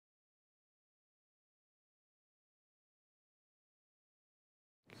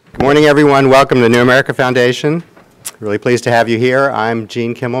Good morning, everyone. Welcome to the New America Foundation. Really pleased to have you here. I'm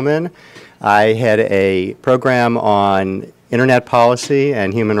Gene Kimmelman. I head a program on internet policy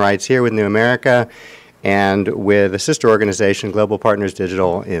and human rights here with New America and with a sister organization, Global Partners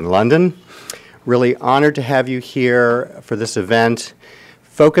Digital in London. Really honored to have you here for this event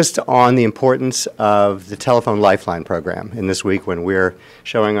focused on the importance of the telephone Lifeline program in this week when we're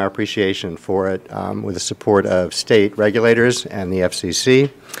showing our appreciation for it with the support of state regulators and the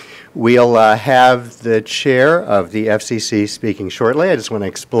FCC. We'll have the chair of the FCC speaking shortly. I just want to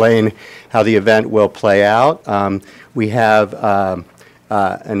explain how the event will play out. We have a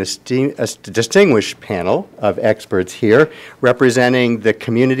distinguished panel of experts here representing the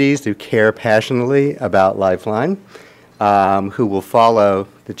communities who care passionately about Lifeline, who will follow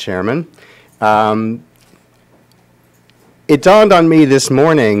the chairman. It dawned on me this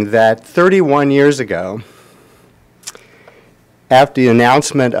morning that 31 years ago, after the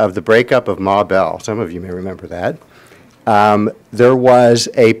announcement of the breakup of Ma Bell, some of you may remember that, there was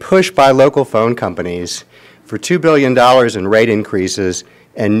a push by local phone companies for $2 billion in rate increases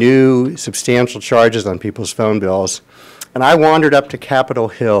and new substantial charges on people's phone bills. And I wandered up to Capitol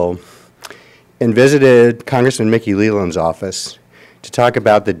Hill and visited Congressman Mickey Leland's office to talk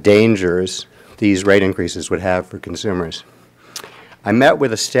about the dangers these rate increases would have for consumers. I met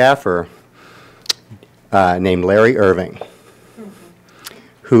with a staffer named Larry Irving,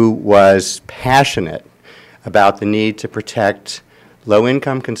 who was passionate about the need to protect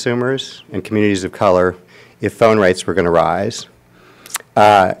low-income consumers and communities of color if phone rates were going to rise.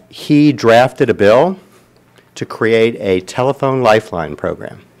 He drafted a bill to create a telephone Lifeline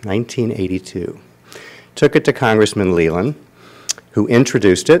program, 1982. Took it to Congressman Leland, who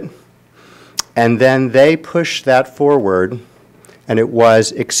introduced it, and then they pushed that forward, and it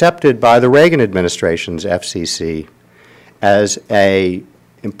was accepted by the Reagan administration's FCC as an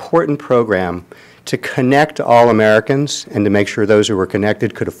important program to connect all Americans and to make sure those who were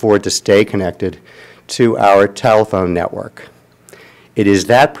connected could afford to stay connected to our telephone network. It is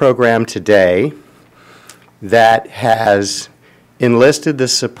that program today that has enlisted the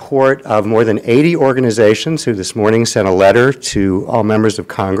support of more than 80 organizations who this morning sent a letter to all members of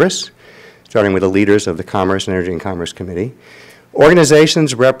Congress, starting with the leaders of the Commerce, Energy, and Commerce Committee.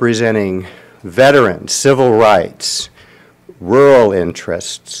 Organizations representing veterans, civil rights, rural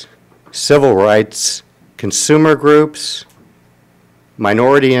interests, civil rights, consumer groups,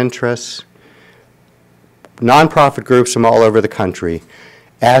 minority interests, nonprofit groups from all over the country,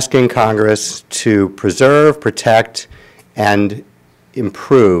 asking Congress to preserve, protect, and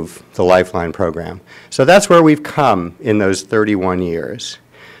improve the Lifeline program. So that's where we've come in those 31 years.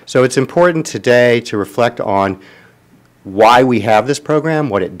 So it's important today to reflect on why we have this program,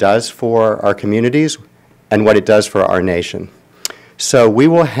 what it does for our communities, and what it does for our nation. So we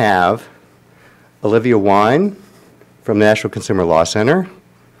will have Olivia Wine from the National Consumer Law Center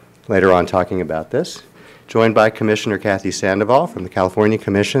later on talking about this, joined by Commissioner Kathy Sandoval from the California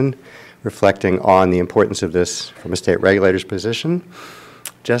Commission, reflecting on the importance of this from a state regulator's position.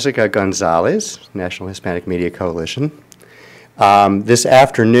 Jessica Gonzalez, National Hispanic Media Coalition. This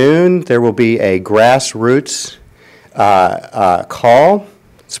afternoon, there will be a grassroots call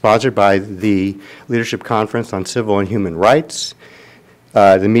sponsored by the Leadership Conference on Civil and Human Rights,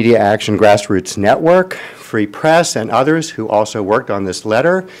 the Media Action Grassroots Network, Free Press, and others who also worked on this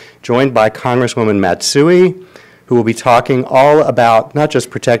letter, joined by Congresswoman Matsui, who will be talking all about not just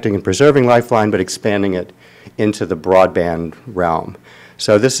protecting and preserving Lifeline, but expanding it into the broadband realm.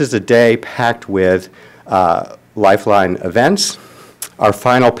 So this is a day packed with Lifeline events. Our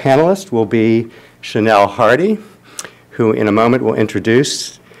final panelist will be Chanel Hardy, who in a moment will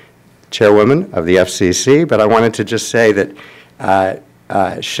introduce Chairwoman of the FCC, but I wanted to just say that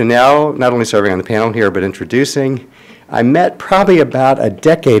Chanel, not only serving on the panel here, but introducing, I met probably about a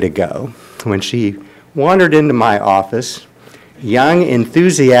decade ago when she wandered into my office, young,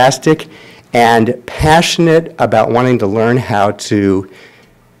 enthusiastic, and passionate about wanting to learn how to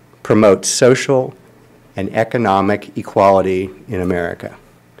promote social and economic equality in America.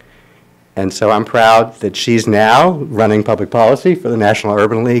 And so I'm proud that she's now running public policy for the National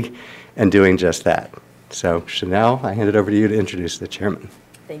Urban League and doing just that. So, Chanel, I hand it over to you to introduce the chairman.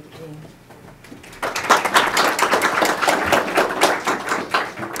 Thank you, Gene.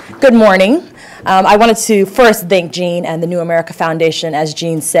 Good morning. I wanted to first thank Gene and the New America Foundation. As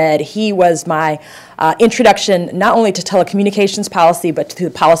Gene said, he was my introduction not only to telecommunications policy, but to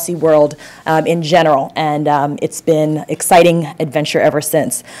the policy world in general. And it's been an exciting adventure ever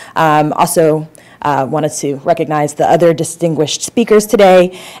since. Also, Wanted to recognize the other distinguished speakers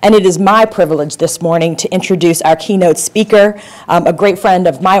today, and it is my privilege this morning to introduce our keynote speaker, a great friend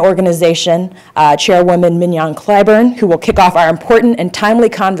of my organization, Chairwoman Mignon Clyburn, who will kick off our important and timely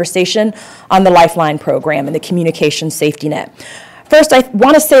conversation on the Lifeline program and the communication safety net. First, I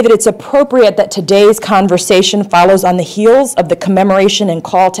want to say that it's appropriate that today's conversation follows on the heels of the commemoration and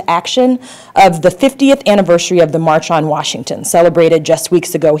call to action of the 50th anniversary of the March on Washington, celebrated just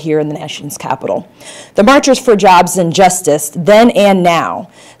weeks ago here in the nation's capital. The Marchers for Jobs and Justice, then and now,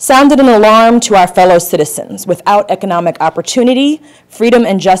 sounded an alarm to our fellow citizens. Without economic opportunity, freedom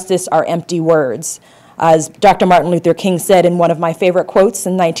and justice are empty words. As Dr. Martin Luther King said in one of my favorite quotes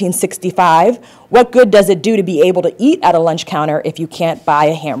in 1965, "What good does it do to be able to eat at a lunch counter if you can't buy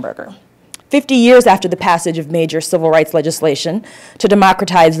a hamburger?" 50 years after the passage of major civil rights legislation to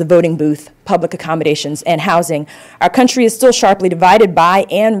democratize the voting booth, public accommodations, and housing, our country is still sharply divided by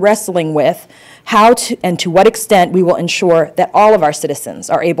and wrestling with how to, and to what extent we will ensure that all of our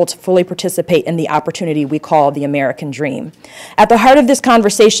citizens are able to fully participate in the opportunity we call the American dream. At the heart of this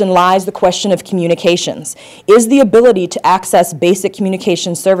conversation lies the question of communications. Is the ability to access basic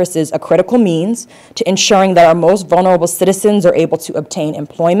communication services a critical means to ensuring that our most vulnerable citizens are able to obtain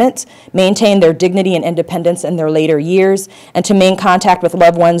employment, maintain their dignity and independence in their later years, and to maintain contact with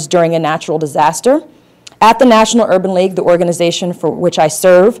loved ones during a natural disaster? At the National Urban League, the organization for which I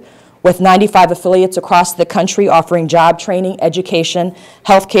serve, with 95 affiliates across the country offering job training, education,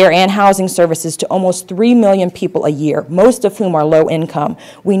 healthcare, and housing services to almost 3 million people a year, most of whom are low income,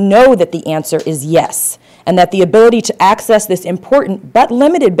 we know that the answer is yes, and that the ability to access this important but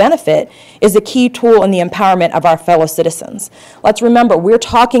limited benefit is a key tool in the empowerment of our fellow citizens. Let's remember, we're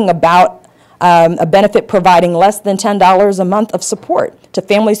talking about a benefit providing less than $10 a month of support to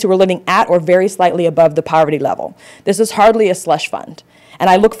families who are living at or very slightly above the poverty level. This is hardly a slush fund. And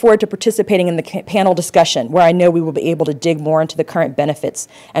I look forward to participating in the panel discussion, where I know we will be able to dig more into the current benefits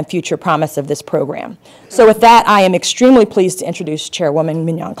and future promise of this program. So with that, I am extremely pleased to introduce Chairwoman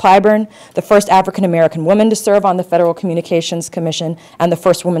Mignon Clyburn, the first African-American woman to serve on the Federal Communications Commission and the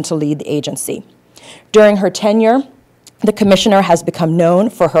first woman to lead the agency. During her tenure, the Commissioner has become known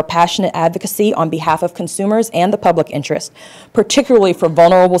for her passionate advocacy on behalf of consumers and the public interest, particularly for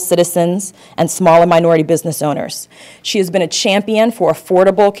vulnerable citizens and small and minority business owners. She has been a champion for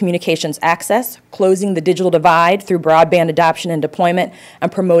affordable communications access, closing the digital divide through broadband adoption and deployment,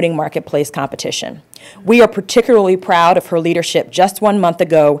 and promoting marketplace competition. We are particularly proud of her leadership just 1 month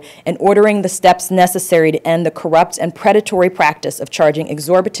ago in ordering the steps necessary to end the corrupt and predatory practice of charging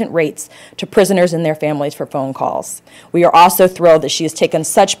exorbitant rates to prisoners and their families for phone calls. We are also thrilled that she has taken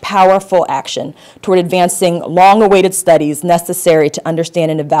such powerful action toward advancing long-awaited studies necessary to understand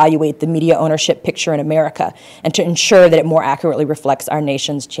and evaluate the media ownership picture in America and to ensure that it more accurately reflects our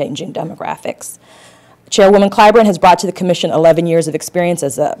nation's changing demographics. Chairwoman Clyburn has brought to the Commission 11 years of experience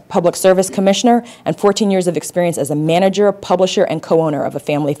as a public service commissioner and 14 years of experience as a manager, publisher, and co-owner of a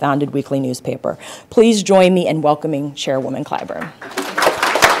family-founded weekly newspaper. Please join me in welcoming Chairwoman Clyburn.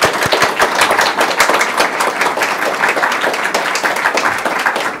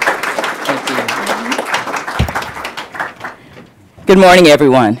 Thank you. Good morning,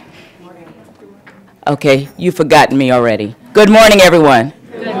 everyone. Okay, you've forgotten me already. Good morning, everyone.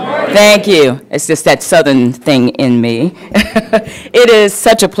 Thank you. It's just that Southern thing in me. It is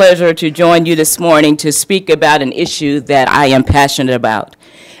such a pleasure to join you this morning to speak about an issue that I am passionate about,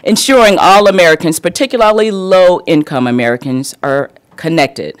 ensuring all Americans, particularly low-income Americans, are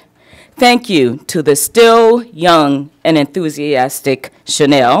connected. Thank you to the still young and enthusiastic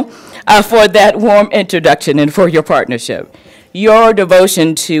Chanel for that warm introduction and for your partnership. Your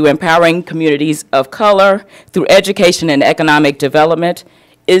devotion to empowering communities of color through education and economic development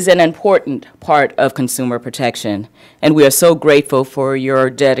is an important part of consumer protection, and we are so grateful for your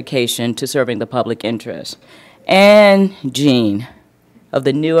dedication to serving the public interest. And Jean of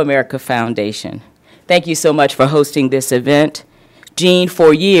the New America Foundation, thank you so much for hosting this event. Jean,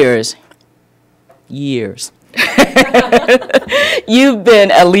 for years, you've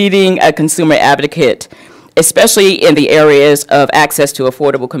been a leading consumer advocate, especially in the areas of access to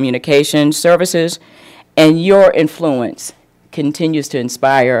affordable communication services, and your influence continues to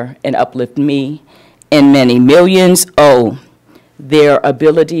inspire and uplift me and many millions owe their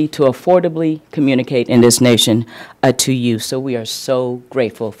ability to affordably communicate in this nation to you. So we are so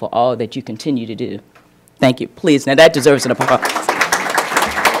grateful for all that you continue to do. Thank you. Please, now that deserves an applause.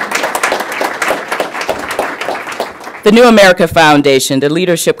 The New America Foundation, the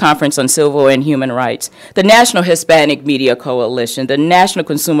Leadership Conference on Civil and Human Rights, the National Hispanic Media Coalition, the National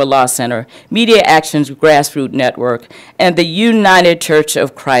Consumer Law Center, Media Action's Grassroots Network, and the United Church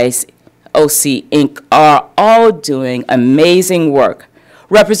of Christ OC Inc. are all doing amazing work,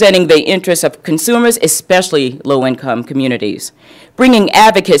 representing the interests of consumers, especially low-income communities, bringing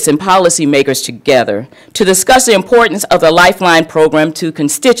advocates and policymakers together to discuss the importance of the Lifeline program to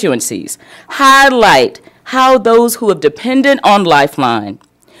constituencies, highlight how those who have depended on Lifeline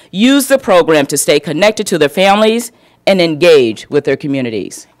use the program to stay connected to their families and engage with their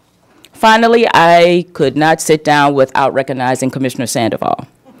communities. Finally, I could not sit down without recognizing Commissioner Sandoval.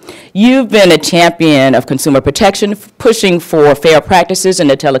 You've been a champion of consumer protection, pushing for fair practices in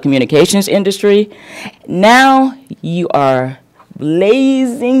the telecommunications industry. Now you are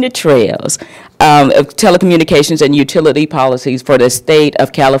blazing the trails of telecommunications and utility policies for the state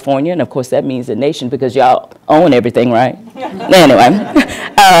of California, and of course that means the nation because y'all own everything, right? Anyway,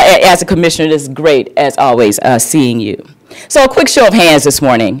 as a commissioner, it's great, as always, seeing you. So a quick show of hands this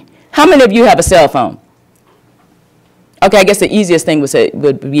morning. How many of you have a cell phone? Okay, I guess the easiest thing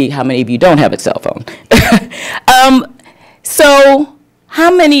would be how many of you don't have a cell phone. So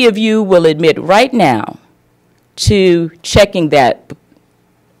how many of you will admit right now to checking that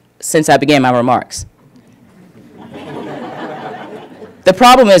since I began my remarks? The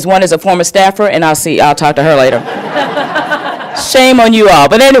problem is one is a former staffer, and I'll talk to her later. Shame on you all.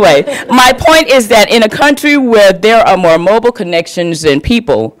 But anyway, my point is that in a country where there are more mobile connections than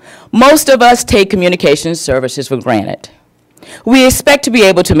people, most of us take communication services for granted. We expect to be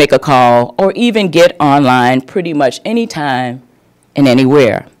able to make a call or even get online pretty much anytime and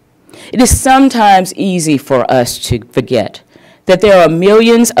anywhere. It is sometimes easy for us to forget that there are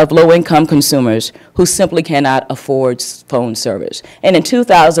millions of low-income consumers who simply cannot afford phone service. And in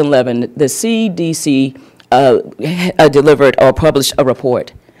 2011, the CDC delivered or published a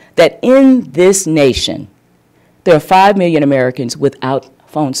report that in this nation, there are 5 million Americans without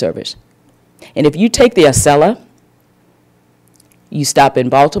phone service. And if you take the Acela, you stop in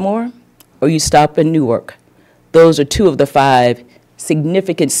Baltimore, or you stop in Newark. Those are 2 of the 5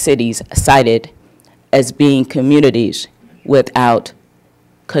 significant cities cited as being communities without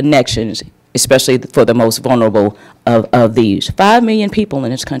connections, especially for the most vulnerable of these. 5 million people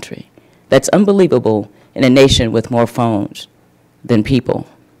in this country. That's unbelievable in a nation with more phones than people.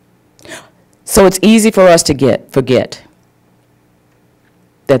 So it's easy for us to forget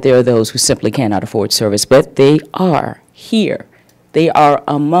that there are those who simply cannot afford service, but they are here. They are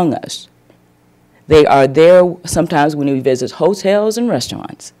among us. They are there sometimes when we visit hotels and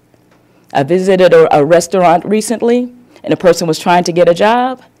restaurants. I visited a restaurant recently, and a person was trying to get a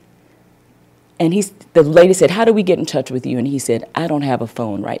job, and the lady said, "How do we get in touch with you?" And he said, "I don't have a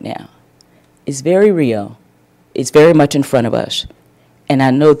phone right now." It's very real. It's very much in front of us. And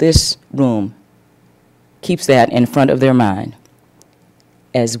I know this room keeps that in front of their mind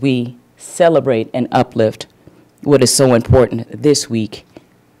as we celebrate and uplift what is so important this week,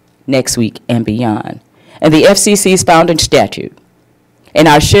 next week, and beyond. And the FCC's founding statute and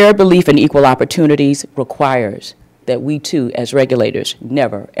our shared belief in equal opportunities requires that we too, as regulators,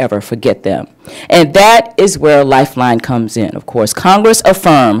 never, ever forget them. And that is where Lifeline comes in, of course. Congress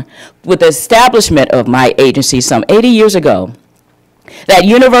affirmed, with the establishment of my agency some 80 years ago, that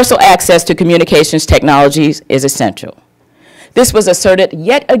universal access to communications technologies is essential. This was asserted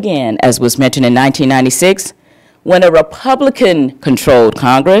yet again, as was mentioned in 1996, when a Republican-controlled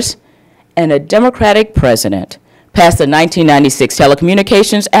Congress and a Democratic president passed the 1996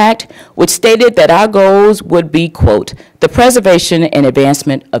 Telecommunications Act, which stated that our goals would be, quote, the preservation and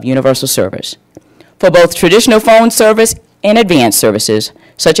advancement of universal service for both traditional phone service and advanced services,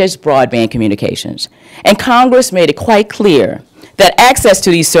 such as broadband communications. And Congress made it quite clear that access to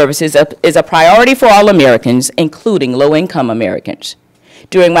these services is a priority for all Americans, including low-income Americans.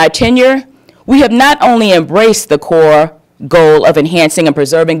 During my tenure, we have not only embraced the core goal of enhancing and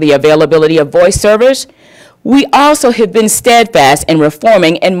preserving the availability of voice service, we also have been steadfast in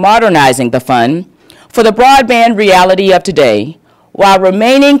reforming and modernizing the fund for the broadband reality of today, while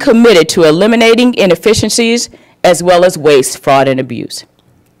remaining committed to eliminating inefficiencies as well as waste, fraud, and abuse.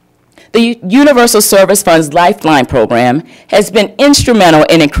 The Universal Service Fund's Lifeline program has been instrumental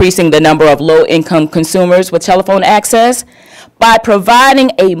in increasing the number of low-income consumers with telephone access by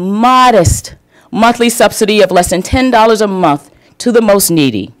providing a modest monthly subsidy of less than $10 a month to the most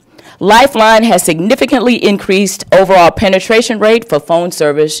needy. Lifeline has significantly increased overall penetration rate for phone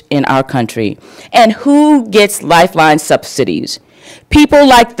service in our country. And who gets Lifeline subsidies? People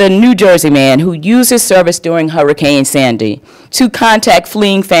like the New Jersey man who used his service during Hurricane Sandy to contact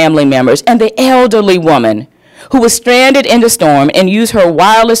fleeing family members, and the elderly woman who was stranded in the storm and used her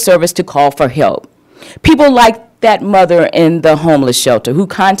wireless service to call for help. People like that mother in the homeless shelter who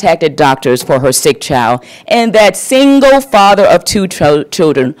contacted doctors for her sick child, and that single father of two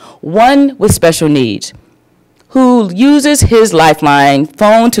children, one with special needs, who uses his Lifeline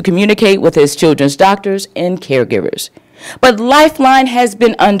phone to communicate with his children's doctors and caregivers. But Lifeline has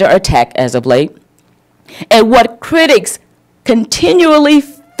been under attack as of late, and what critics continually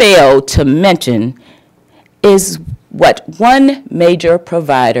fail to mention is what one major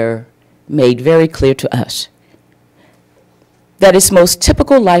provider made very clear to us, that its most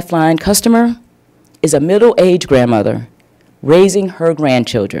typical Lifeline customer is a middle-aged grandmother raising her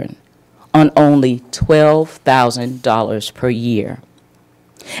grandchildren on only $12,000 per year.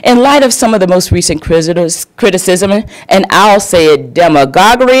 In light of some of the most recent criticism, and I'll say it,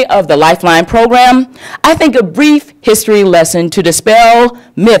 demagoguery of the Lifeline program, I think a brief history lesson to dispel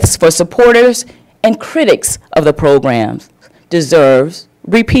myths for supporters and critics of the program deserves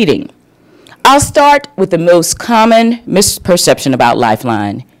repeating. I'll start with the most common misperception about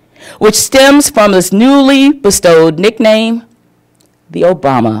Lifeline, which stems from this newly bestowed nickname, the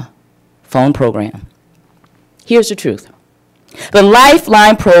Obama phone program. Here's the truth. The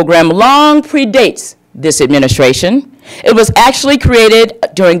Lifeline program long predates this administration. It was actually created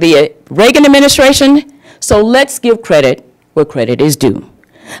during the Reagan administration, so let's give credit where credit is due.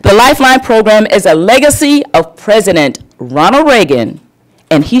 The Lifeline program is a legacy of President Ronald Reagan,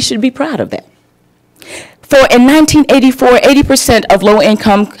 and he should be proud of that. For in 1984, 80% of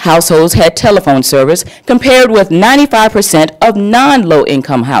low-income households had telephone service, compared with 95% of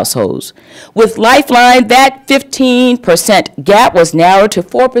non-low-income households. With Lifeline, that 15% gap was narrowed to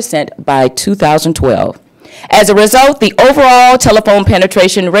 4% by 2012. As a result, the overall telephone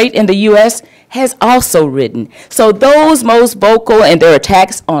penetration rate in the U.S. has also risen. So those most vocal in their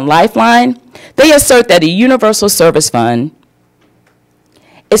attacks on Lifeline, they assert that the Universal Service Fund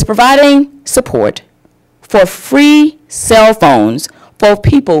is providing support for free cell phones for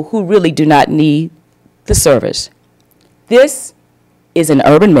people who really do not need the service. This is an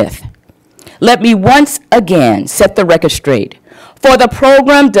urban myth. Let me once again set the record straight. For the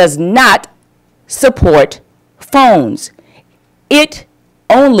program does not support phones. It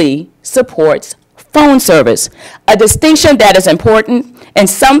only supports phone service, a distinction that is important and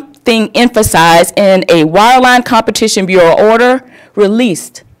something emphasized in a Wireline Competition Bureau order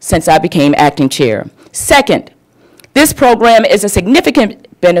released since I became acting chair. Second, this program is a significant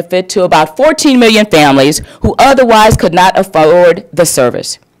benefit to about 14 million families who otherwise could not afford the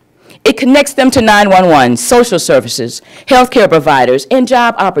service. It connects them to 911, social services, healthcare providers, and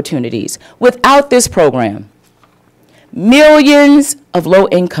job opportunities. Without this program, millions of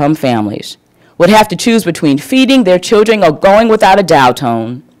low-income families would have to choose between feeding their children or going without a dial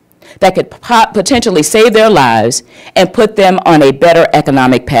tone that could potentially save their lives and put them on a better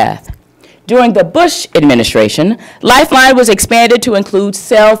economic path. During the Bush administration, Lifeline was expanded to include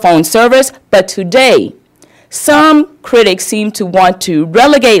cell phone service, but today, some critics seem to want to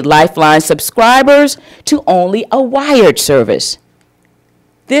relegate Lifeline subscribers to only a wired service.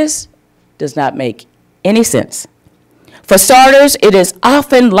 This does not make any sense. For starters, it is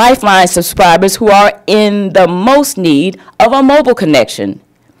often Lifeline subscribers who are in the most need of a mobile connection.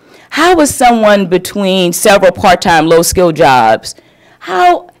 How is someone between several part-time low-skill jobs,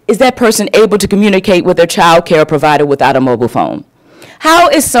 how is that person able to communicate with their child care provider without a mobile phone? How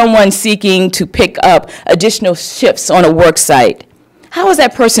is someone seeking to pick up additional shifts on a work site? How is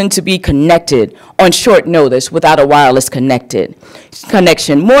that person to be connected on short notice without a wireless connection?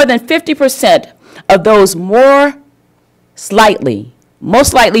 More than 50% of those most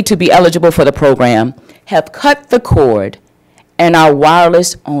likely to be eligible for the program have cut the cord and are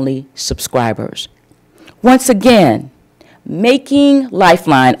wireless-only subscribers. Once again, making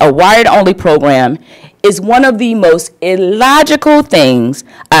Lifeline a wired-only program is one of the most illogical things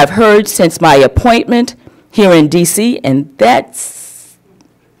I've heard since my appointment here in D.C., and that's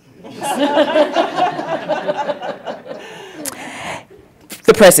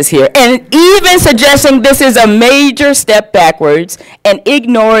the press is here. And even suggesting this is a major step backwards and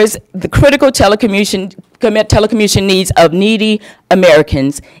ignores the critical telecommunication needs of needy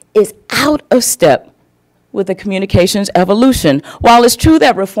Americans is out of step with the communications evolution. While it's true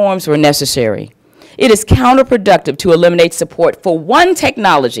that reforms were necessary, it is counterproductive to eliminate support for one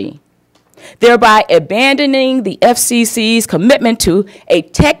technology, thereby abandoning the FCC's commitment to a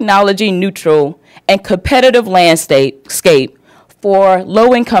technology-neutral and competitive landscape for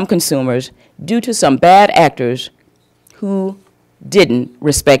low-income consumers due to some bad actors who didn't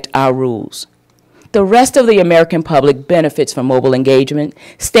respect our rules. The rest of the American public benefits from mobile engagement,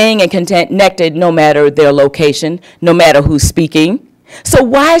 staying and connected no matter their location, no matter who's speaking. So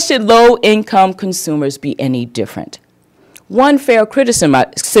why should low-income consumers be any different? One fair criticism,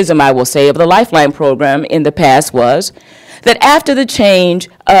 I will say, of the Lifeline program in the past was that after the change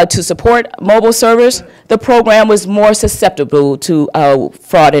to support mobile service, the program was more susceptible to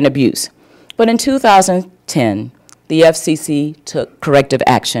fraud and abuse. But in 2010, the FCC took corrective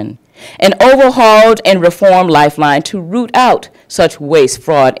action and overhauled and reformed Lifeline to root out such waste,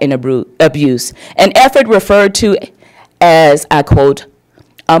 fraud, and abuse, an effort referred to as, I quote,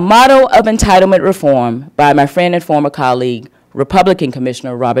 a model of entitlement reform by my friend and former colleague, Republican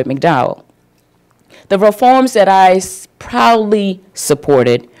Commissioner Robert McDowell. The reforms that I proudly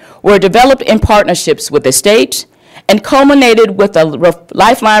supported were developed in partnerships with the states and culminated with the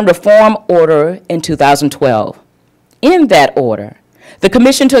Lifeline Reform Order in 2012. In that order, the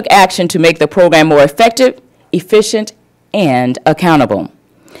Commission took action to make the program more effective, efficient, and accountable.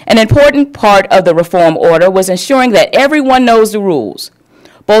 An important part of the reform order was ensuring that everyone knows the rules,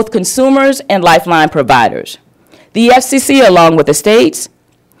 both consumers and Lifeline providers. The FCC, along with the states,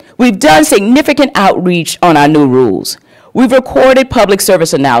 we've done significant outreach on our new rules. We've recorded public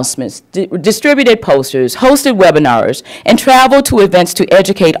service announcements, distributed posters, hosted webinars, and traveled to events to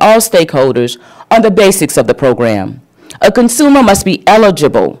educate all stakeholders on the basics of the program. A consumer must be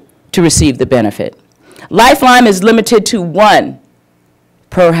eligible to receive the benefit. Lifeline is limited to one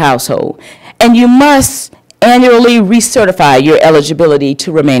per household, and you must annually recertify your eligibility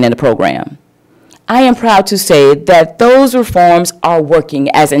to remain in the program. I am proud to say that those reforms are working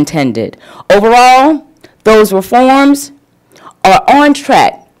as intended. Overall, those reforms are on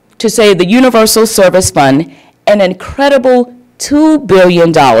track to save the Universal Service Fund an incredible $2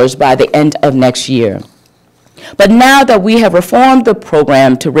 billion by the end of next year. But now that we have reformed the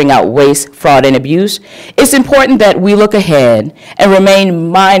program to wring out waste, fraud, and abuse, it's important that we look ahead and remain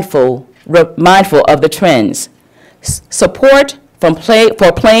mindful of the trends. Support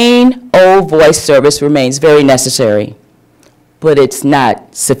for plain old voice service remains very necessary, but it's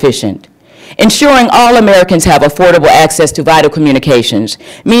not sufficient. Ensuring all Americans have affordable access to vital communications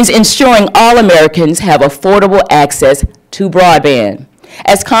means ensuring all Americans have affordable access to broadband.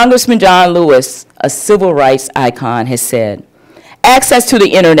 As Congressman John Lewis, a civil rights icon, has said, access to the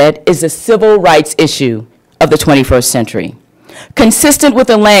internet is a civil rights issue of the 21st century. Consistent with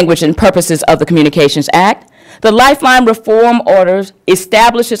the language and purposes of the Communications Act, the Lifeline Reform Order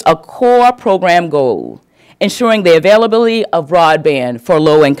establishes a core program goal, ensuring the availability of broadband for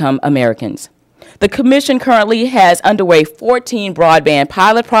low-income Americans. The Commission currently has underway 14 broadband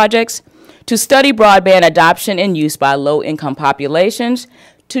pilot projects to study broadband adoption and use by low-income populations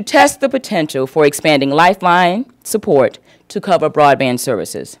to test the potential for expanding Lifeline support to cover broadband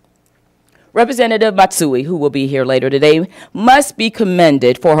services. Representative Matsui, who will be here later today, must be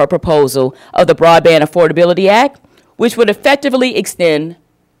commended for her proposal of the Broadband Affordability Act, which would effectively extend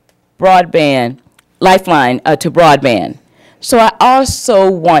broadband, Lifeline to broadband. So I also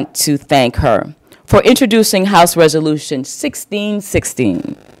want to thank her for introducing House Resolution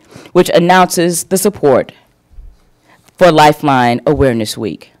 1616, which announces the support for Lifeline Awareness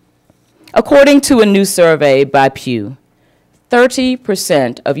Week. According to a new survey by Pew,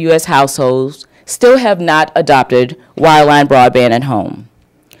 30% of U.S. households still have not adopted wireline broadband at home.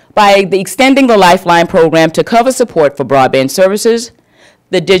 By extending the Lifeline program to cover support for broadband services,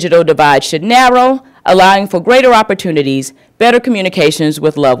 the digital divide should narrow, allowing for greater opportunities, better communications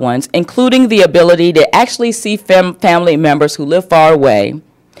with loved ones, including the ability to actually see family members who live far away,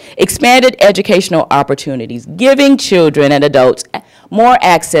 expanded educational opportunities, giving children and adults more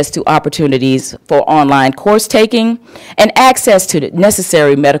access to opportunities for online course taking, and access to the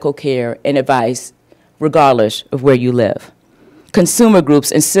necessary medical care and advice regardless of where you live. Consumer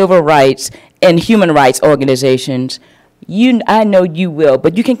groups and civil rights and human rights organizations, I know you will,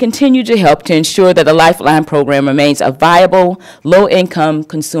 but you can continue to help to ensure that the Lifeline program remains a viable, low-income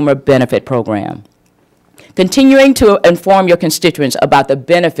consumer benefit program. Continuing to inform your constituents about the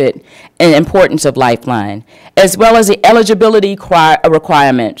benefit and importance of Lifeline, as well as the eligibility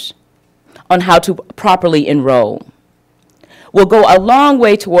requirements on how to properly enroll, will go a long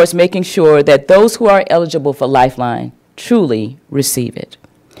way towards making sure that those who are eligible for Lifeline truly receive it.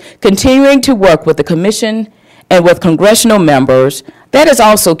 Continuing to work with the Commission and with congressional members, that is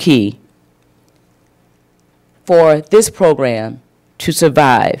also key for this program to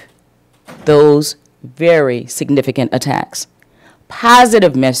survive those very significant attacks.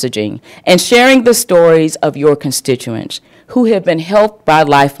 Positive messaging and sharing the stories of your constituents who have been helped by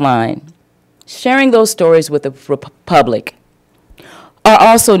Lifeline, sharing those stories with the public, are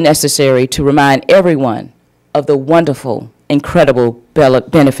also necessary to remind everyone of the wonderful, incredible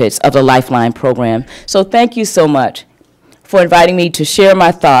benefits of the Lifeline program. So thank you so much for inviting me to share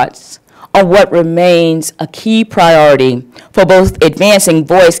my thoughts on what remains a key priority for both advancing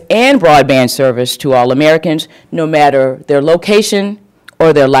voice and broadband service to all Americans, no matter their location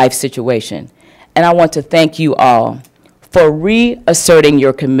or their life situation. And I want to thank you all for reasserting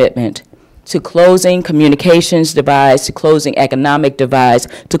your commitment to closing communications divides, to closing economic divides,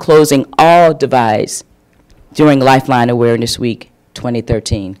 to closing all divides during Lifeline Awareness Week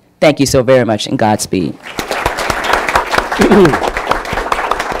 2013. Thank you so very much, and Godspeed.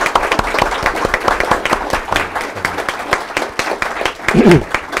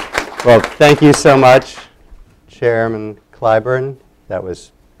 Well, thank you so much, Chairman Clyburn. That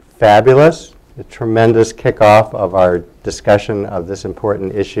was fabulous. A tremendous kickoff of our discussion of this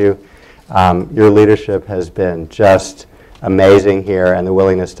important issue. Your leadership has been just amazing here, and the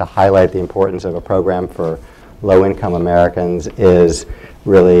willingness to highlight the importance of a program for low-income Americans is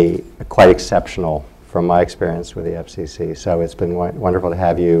really quite exceptional from my experience with the FCC. So it's been wonderful to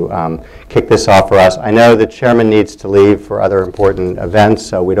have you kick this off for us. I know the chairman needs to leave for other important events,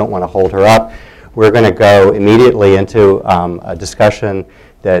 so we don't want to hold her up. We're going to go immediately into a discussion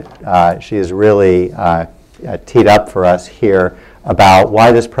that she has really teed up for us here about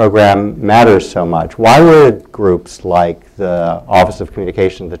why this program matters so much. Why would groups like the Office of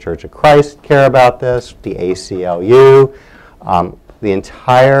Communication of the Church of Christ care about this, the ACLU, the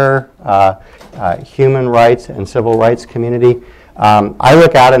entire human rights and civil rights community? I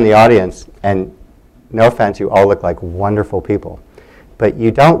look out in the audience, and no offense, you all look like wonderful people, but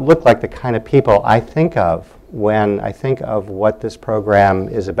you don't look like the kind of people I think of when I think of what this program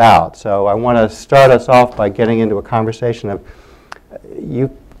is about. So I want to start us off by getting into a conversation of, you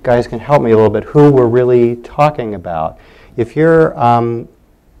guys can help me a little bit, who we're really talking about. If you're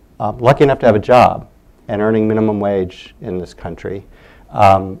lucky enough to have a job and earning minimum wage in this country,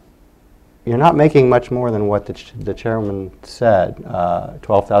 you're not making much more than what the chairman said.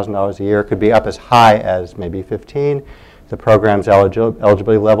 $12,000 a year, could be up as high as maybe 15. The program's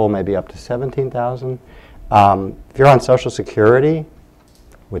eligibility level may be up to 17,000. If you're on Social Security,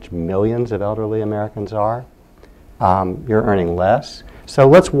 which millions of elderly Americans are, you're earning less. So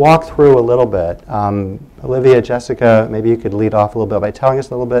let's walk through a little bit. Olivia, Jessica, maybe you could lead off a little bit by telling us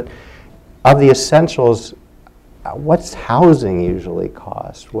a little bit of the essentials. What's housing usually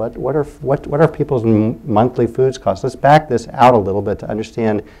cost? What are people's monthly foods cost? Let's back this out a little bit to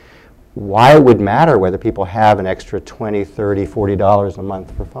understand why it would matter whether people have an extra $20, $30, $40 a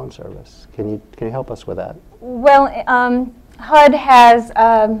month for phone service. Can you help us with that? Well, HUD has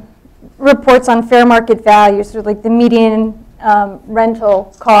reports on fair market values, so like the median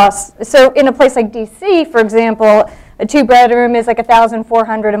rental costs. So in a place like DC, for example, a two-bedroom is like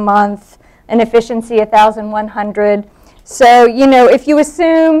 $1,400 a month, an efficiency $1,100. So, you know, if you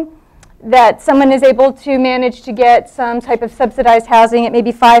assume that someone is able to manage to get some type of subsidized housing at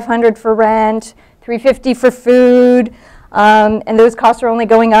maybe $500 for rent, $350 for food, and those costs are only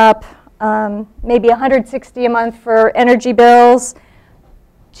going up, maybe $160 a month for energy bills,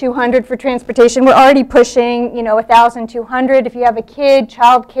 $200 for transportation. We're already pushing, you know, $1,200. If you have a kid,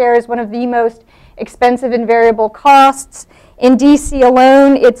 childcare is one of the most expensive and variable costs. In DC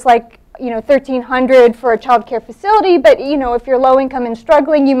alone, it's like, you know, $1,300 for a childcare facility, but, you know, if you're low income and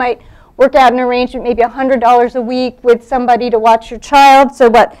struggling, you might work out an arrangement, maybe $100 a week with somebody to watch your child. So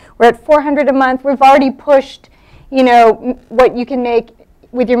what, we're at $400 a month. We've already pushed, you know, what you can make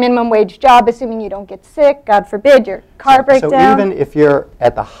with your minimum wage job, assuming you don't get sick, God forbid, your car breaks down. So even if you're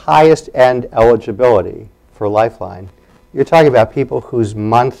at the highest end eligibility for Lifeline, you're talking about people whose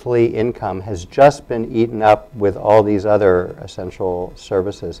monthly income has just been eaten up with all these other essential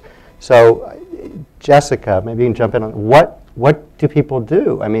services. So, Jessica, maybe you can jump in on what do people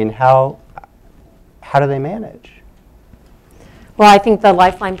do? I mean, how do they manage? Well, I think the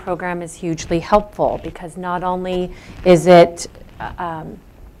Lifeline program is hugely helpful because not only is it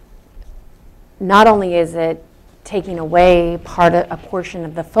taking away a portion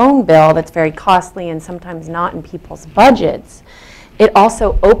of the phone bill that's very costly and sometimes not in people's budgets, it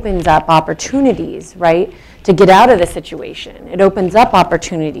also opens up opportunities, right, to get out of the situation. It opens up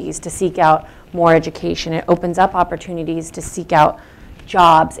opportunities to seek out more education. It opens up opportunities to seek out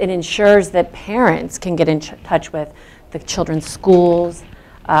jobs. It ensures that parents can get in touch with the children's schools,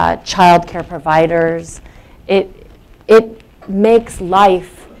 child care providers. It makes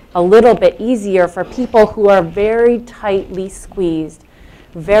life a little bit easier for people who are very tightly squeezed,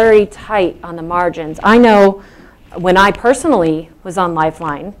 very tight on the margins. I know when I personally was on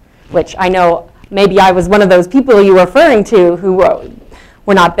Lifeline, which I know maybe I was one of those people you were referring to who were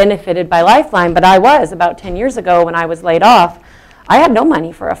not benefited by Lifeline, but I was about 10 years ago when I was laid off. I had no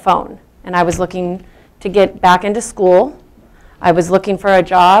money for a phone, and I was looking to get back into school. I was looking for a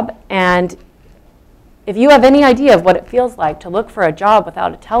job, and if you have any idea of what it feels like to look for a job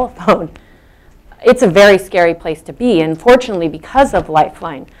without a telephone, it's a very scary place to be. And fortunately, because of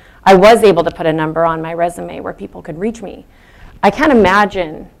Lifeline, I was able to put a number on my resume where people could reach me. I can't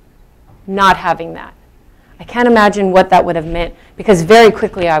imagine not having that. I can't imagine what that would have meant, because very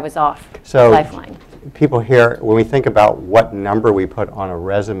quickly I was off Lifeline. People here, when we think about what number we put on a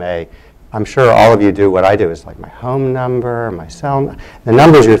resume, I'm sure all of you do what I do. It's like my home number, my cell, the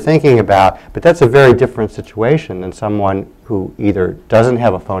numbers you're thinking about, but that's a very different situation than someone who either doesn't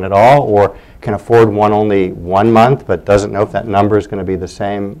have a phone at all or can afford one only 1 month but doesn't know if that number is going to be the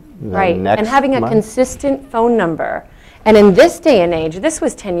same the right. next And having a month. consistent phone number. And in this day and age, this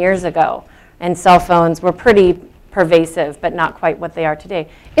was 10 years ago, and cell phones were pretty pervasive, but not quite what they are today.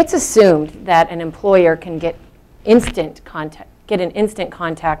 It's assumed that an employer can get an instant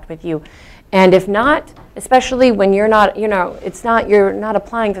contact with you. And if not, especially when you're not, you're not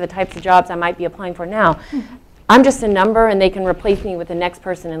applying for the types of jobs I might be applying for now, I'm just a number, and they can replace me with the next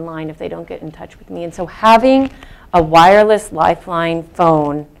person in line if they don't get in touch with me. And so having a wireless Lifeline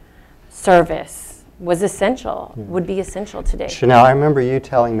phone service was essential, would be essential today. Chanel, I remember you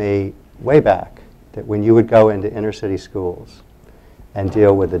telling me way back that when you would go into inner city schools and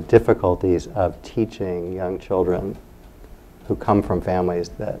deal with the difficulties of teaching young children who come from families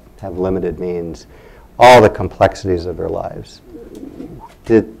that have limited means, all the complexities of their lives.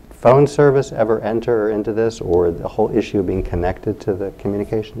 Did phone service ever enter into this, or the whole issue of being connected to the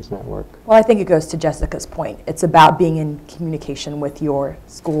communications network? Well, I think it goes to Jessica's point. It's about being in communication with your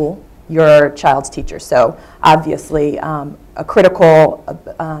school, your child's teacher. So obviously, a critical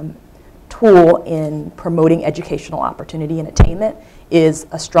tool in promoting educational opportunity and attainment is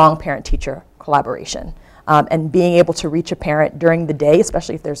a strong parent-teacher collaboration. And being able to reach a parent during the day,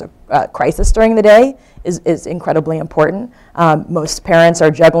 especially if there's a crisis during the day, is incredibly important. Most parents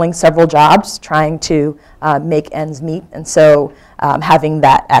are juggling several jobs, trying to make ends meet, and so having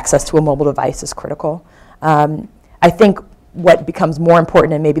that access to a mobile device is critical. I think what becomes more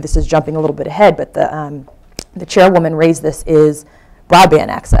important, and maybe this is jumping a little bit ahead, but the chairwoman raised this, is broadband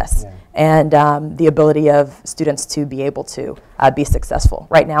access. Yeah. And the ability of students to be able to be successful.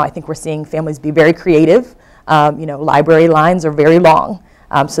 Right now, I think we're seeing families be very creative. Library lines are very long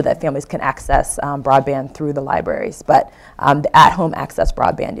so that families can access broadband through the libraries. But the at-home access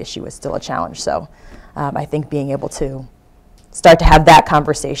broadband issue is still a challenge. So I think being able to start to have that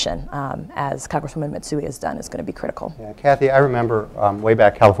conversation, as Congresswoman Mitsui has done, is going to be critical. Yeah, Kathy, I remember way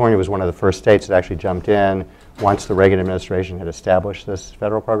back, California was one of the first states that actually jumped in once the Reagan administration had established this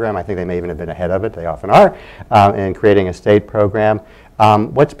federal program. I think they may even have been ahead of it, they often are, in creating a state program.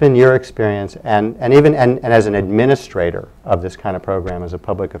 What's been your experience, and as an administrator of this kind of program, as a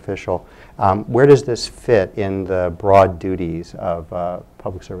public official, where does this fit in the broad duties of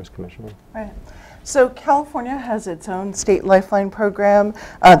Public Service Commissioner? Right. So California has its own state Lifeline program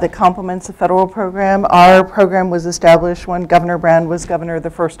that complements the federal program. Our program was established when Governor Brand was governor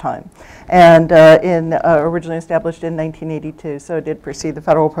the first time, and originally established in 1982, so it did precede the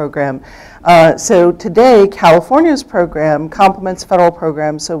federal program. So today, California's program complements federal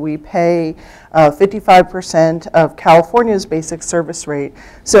program, so we pay 55% of California's basic service rate.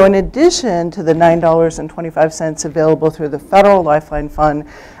 So in addition to the $9.25 available through the federal Lifeline Fund,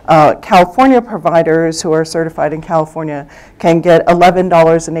 California providers who are certified in California can get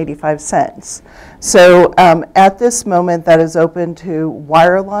 $11.85. So at this moment, that is open to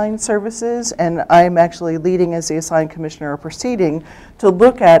wireline services, and I'm actually leading, as the assigned commissioner, a proceeding to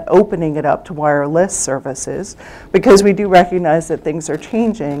look at opening it up to wireless services, because we do recognize that things are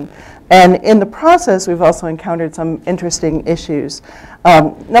changing. And in the process, we've also encountered some interesting issues.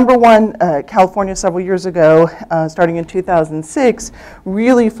 Number one, California several years ago, starting in 2006,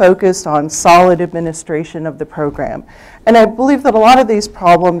 really focused on solid administration of the program. And I believe that a lot of these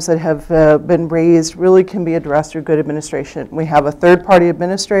problems that have been raised really can be addressed through good administration. We have a third-party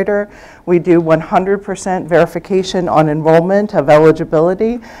administrator. We do 100% verification on enrollment of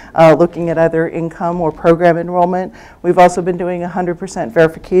eligibility, looking at either income or program enrollment. We've also been doing 100%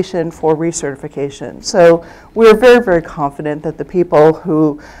 verification for recertification. So we're very, very confident that the people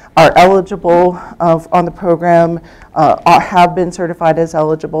who are eligible on the program have been certified as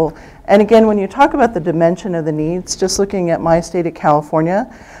eligible. And again, when you talk about the dimension of the needs, just looking at my state of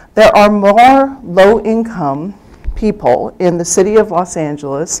California, there are more low-income people in the city of Los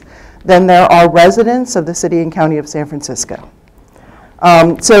Angeles than there are residents of the city and county of San Francisco.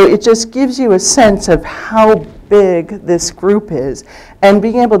 So it just gives you a sense of how big this group is, and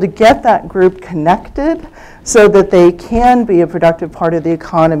being able to get that group connected so that they can be a productive part of the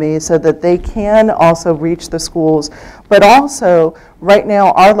economy, so that they can also reach the schools. But also, right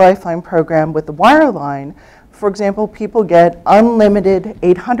now, our Lifeline program with the Wireline, for example, people get unlimited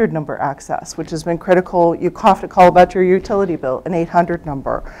 800 number access, which has been critical. You have to call about your utility bill, an 800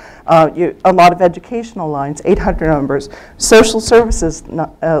 number. A lot of educational lines, 800 numbers. Social services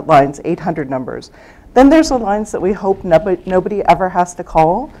lines, 800 numbers. Then there's the lines that we hope nobody ever has to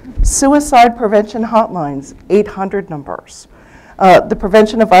call. Suicide prevention hotlines, 800 numbers. The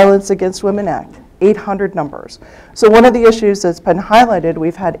Prevention of Violence Against Women Act, 800 numbers. So one of the issues that's been highlighted,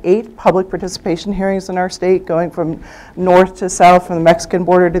 we've had 8 public participation hearings in our state, going from north to south, from the Mexican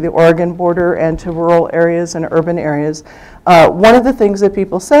border to the Oregon border, and to rural areas and urban areas. One of the things that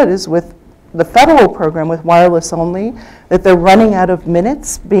people said is with the federal program with wireless only, that they're running out of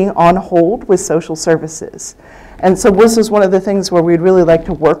minutes being on hold with social services. And so this is one of the things where we'd really like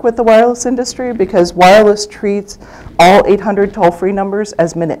to work with the wireless industry, because wireless treats all 800 toll-free numbers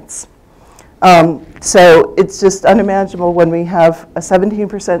as minutes. So it's just unimaginable when we have a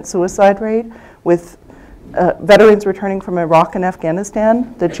 17% suicide rate with veterans returning from Iraq and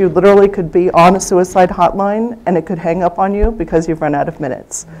Afghanistan, that you literally could be on a suicide hotline and it could hang up on you because you've run out of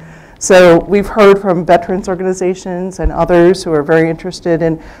minutes. So we've heard from veterans organizations and others who are very interested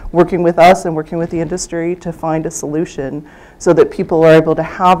in working with us and working with the industry to find a solution so that people are able to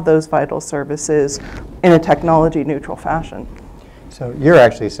have those vital services in a technology neutral fashion. So you're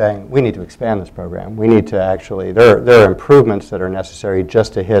actually saying we need to expand this program. We need to actually, there are improvements that are necessary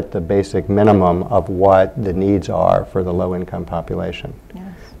just to hit the basic minimum of what the needs are for the low-income population. Yes.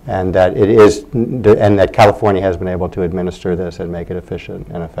 And that it is, and that California has been able to administer this and make it efficient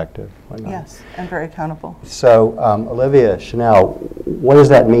and effective. Yes, and very accountable. So Olivia, Chanel, what does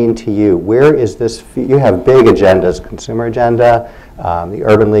that mean to you? Where is this, you have big agendas, consumer agenda, the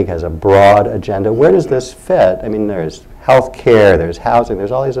Urban League has a broad agenda. Where does this fit? I mean, there's health care, there's housing,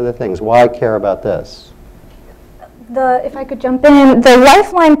 there's all these other things. Why care about this? If I could jump in, the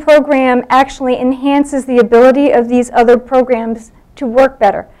Lifeline program actually enhances the ability of these other programs to work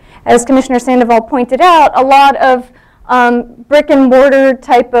better. As Commissioner Sandoval pointed out, a lot of brick and mortar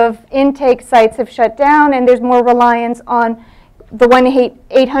type of intake sites have shut down, and there's more reliance on the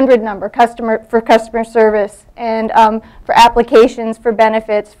 1-800 number for customer service, and for applications, for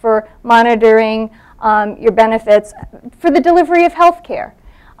benefits, for monitoring your benefits, for the delivery of health care.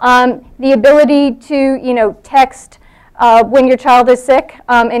 The ability to text when your child is sick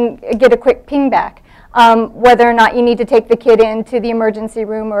and get a quick ping back. Whether or not you need to take the kid into the emergency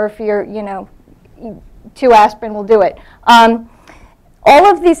room, or if you're, 2 aspirin will do it. All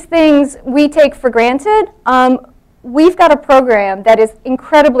of these things we take for granted. We've got a program that is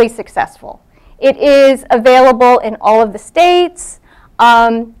incredibly successful. It is available in all of the states.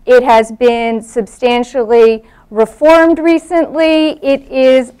 It has been substantially reformed recently. It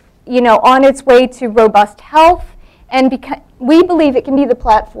is, on its way to robust health, and we believe it can be the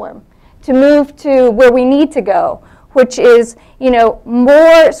platform to move to where we need to go, which is,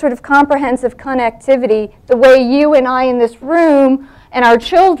 more sort of comprehensive connectivity, the way you and I in this room and our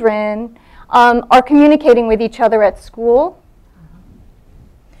children are communicating with each other at school.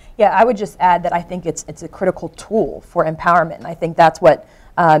 Yeah, I would just add that I think it's a critical tool for empowerment, and I think that's what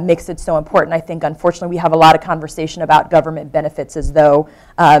makes it so important. I think, unfortunately, we have a lot of conversation about government benefits as though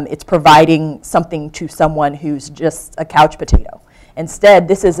it's providing something to someone who's just a couch potato. Instead,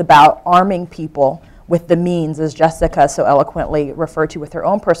 this is about arming people with the means, as Jessica so eloquently referred to with her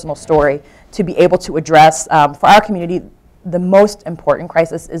own personal story, to be able to address, for our community, the most important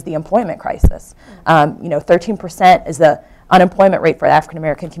crisis is the employment crisis. 13% is the unemployment rate for the African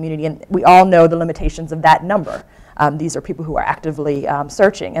American community, and we all know the limitations of that number. These are people who are actively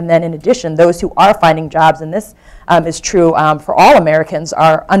searching. And then in addition, those who are finding jobs, and this is true for all Americans,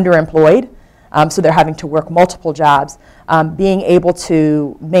 are underemployed. So they're having to work multiple jobs. Being able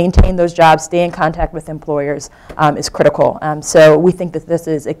to maintain those jobs, stay in contact with employers is critical. So we think that this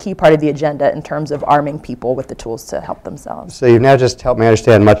is a key part of the agenda in terms of arming people with the tools to help themselves. So you've now just helped me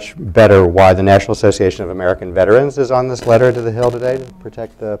understand much better why the National Association of American Veterans is on this letter to the Hill today to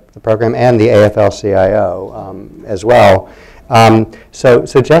protect the program, and the AFL-CIO as well.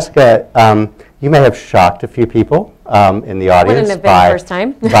 So Jessica, you may have shocked a few people in the audience Wouldn't have been the first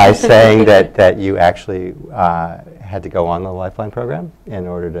time. by saying that you actually had to go on the Lifeline program in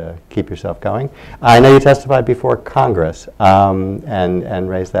order to keep yourself going. I know you testified before Congress and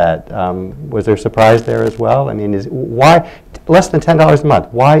raised that. Was there surprise there as well? I mean, why less than $10 a month?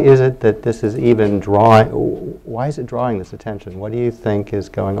 Why is it that this is even drawing? Why is it drawing this attention? What do you think is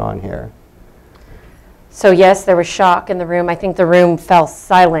going on here? So yes, there was shock in the room. I think the room fell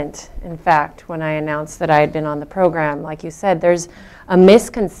silent, in fact, when I announced that I had been on the program. Like you said, there's a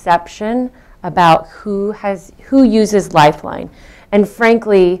misconception about who uses Lifeline. And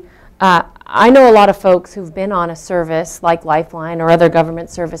frankly, I know a lot of folks who've been on a service like Lifeline or other government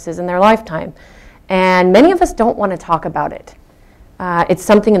services in their lifetime. And many of us don't want to talk about it. It's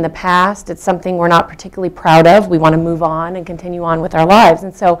something in the past. It's something we're not particularly proud of. We want to move on and continue on with our lives.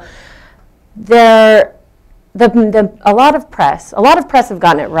 And so a lot of press have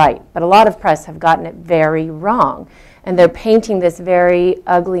gotten it right, but a lot of press have gotten it very wrong. And they're painting this very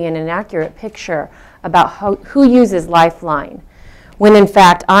ugly and inaccurate picture about who uses Lifeline. When in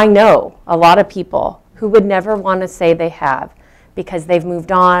fact, I know a lot of people who would never want to say they have because they've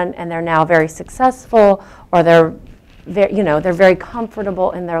moved on and they're now very successful, or they're very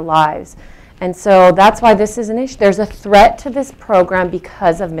comfortable in their lives. And so that's why this is an issue. There's a threat to this program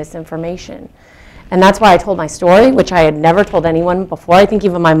because of misinformation. And that's why I told my story, which I had never told anyone before. I think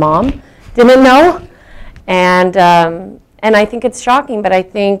even my mom didn't know. And I think it's shocking, but I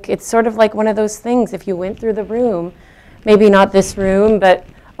think it's sort of like one of those things. If you went through the room, maybe not this room, but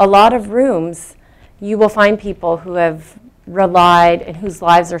a lot of rooms, you will find people who have relied and whose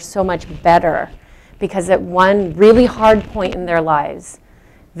lives are so much better because at one really hard point in their lives,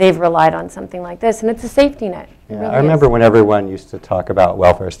 they've relied on something like this, and it's a safety net. Yeah, really I remember when everyone used to talk about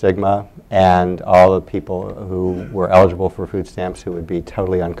welfare stigma and all the people who were eligible for food stamps who would be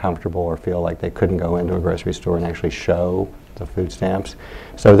totally uncomfortable or feel like they couldn't go into a grocery store and actually show the food stamps.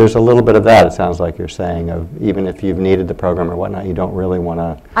 So there's a little bit of that, it sounds like you're saying, of even if you've needed the program or whatnot, you don't really want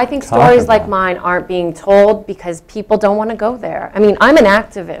to I think stories like mine aren't being told because people don't want to go there. I mean, I'm an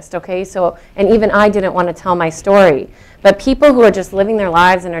activist, okay, and even I didn't want to tell my story. But people who are just living their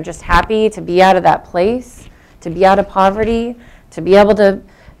lives and are just happy to be out of that place, to be out of poverty, to be able to,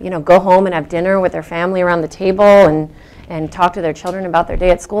 go home and have dinner with their family around the table and talk to their children about their day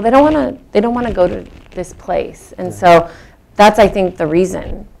at school, they don't want to go to this place. And so that's, I think, the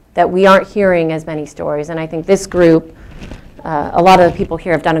reason that we aren't hearing as many stories. And I think this group, a lot of the people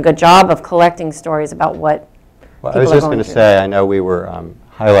here have done a good job of collecting stories about what Well, I was just going to say, I know we were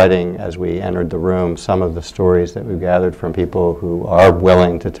highlighting as we entered the room some of the stories that we've gathered from people who are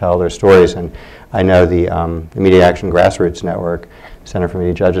willing to tell their stories. And I know the Media Action Grassroots Network, Center for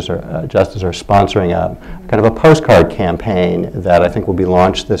Media Justice are sponsoring a kind of a postcard campaign that I think will be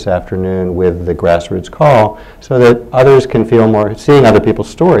launched this afternoon with the Grassroots Call, so that others can feel more, seeing other people's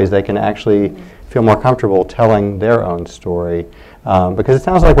stories, they can actually feel more comfortable telling their own story. Because it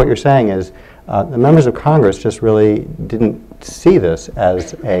sounds like what you're saying is the members of Congress just really didn't see this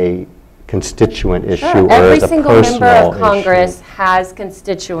as a constituent issue or as a personal issue. Every single member of Congress has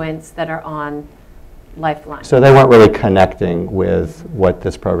constituents that are on Lifeline. So they weren't really connecting with what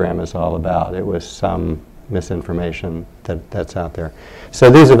this program is all about. It was some misinformation that's out there. So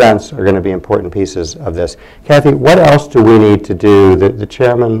these events are going to be important pieces of this. Kathy, what else do we need to do? The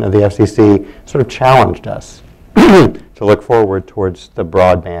chairman of the FCC sort of challenged us to look forward towards the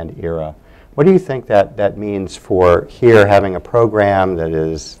broadband era. What do you think that means for here having a program that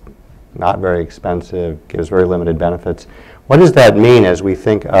is not very expensive, gives very limited benefits? What does that mean as we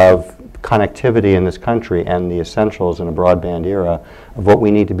think of connectivity in this country and the essentials in a broadband era of what we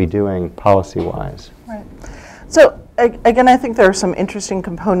need to be doing policy-wise? Right. So again, I think there are some interesting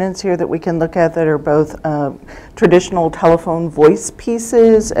components here that we can look at that are both traditional telephone voice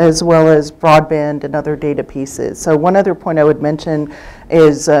pieces as well as broadband and other data pieces. So one other point I would mention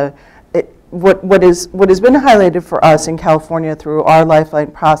is what has been highlighted for us in California through our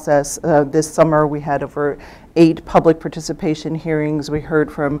Lifeline process. This summer we had over 8 public participation hearings. We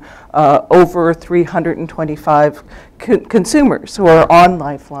heard from over 325 consumers who are on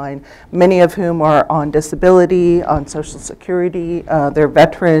Lifeline, many of whom are on disability, on Social Security, they're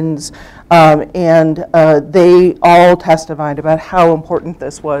veterans, and they all testified about how important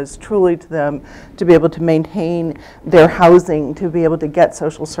this was truly to them to be able to maintain their housing, to be able to get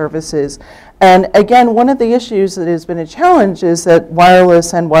social services. And again, one of the issues that has been a challenge is that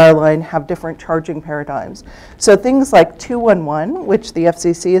wireless and wireline have different charging paradigms. So things like 211, which the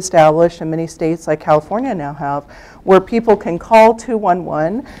FCC established and many states like California now have, where people can call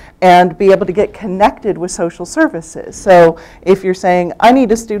 211 and be able to get connected with social services. So if you're saying, I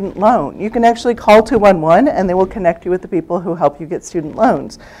need a student loan, you can actually call 211 and they will connect you with the people who help you get student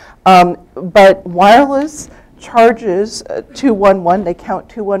loans. But wireless charges 211, they count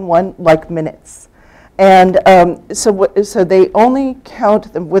 211 like minutes. And so they only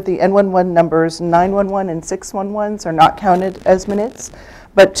count them with the N11 numbers. 911 and 611s are not counted as minutes,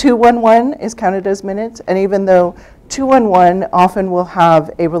 but 211 is counted as minutes. And even though 211 often will have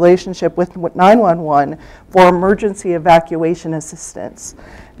a relationship with 911 for emergency evacuation assistance.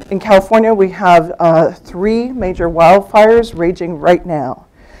 In California, we have 3 major wildfires raging right now.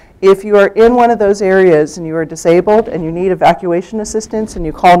 If you are in one of those areas and you are disabled and you need evacuation assistance and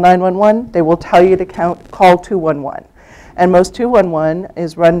you call 911, they will tell you to call 211. And most 211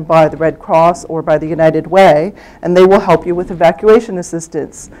 is run by the Red Cross or by the United Way, and they will help you with evacuation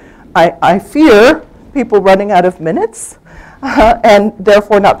assistance. I fear people running out of minutes and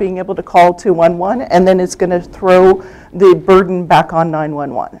therefore not being able to call 211, and then it's going to throw the burden back on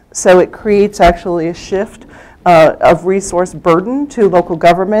 911. So it creates actually a shift of resource burden to local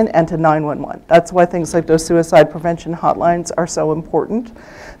government and to 911. That's why things like those suicide prevention hotlines are so important.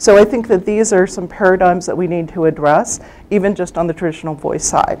 So I think that these are some paradigms that we need to address, even just on the traditional voice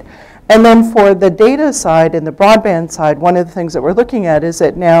side. And then for the data side and the broadband side, one of the things that we're looking at is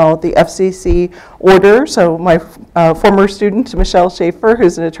that now the FCC order, so my former student, Michelle Schaefer,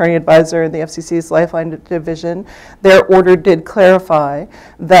 who's an attorney advisor in the FCC's Lifeline division, their order did clarify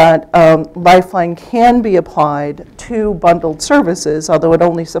that Lifeline can be applied to bundled services, although it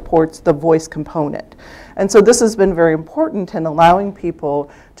only supports the voice component. And so this has been very important in allowing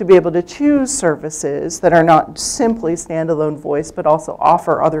people to be able to choose services that are not simply standalone voice, but also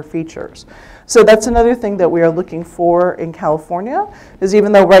offer other features. So that's another thing that we are looking for in California, is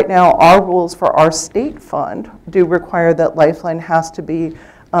even though right now our rules for our state fund do require that Lifeline has to be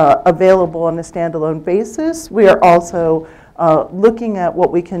available on a standalone basis, we are also looking at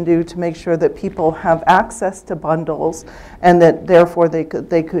what we can do to make sure that people have access to bundles and that therefore they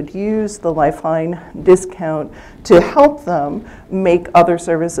could use the Lifeline discount to help them make other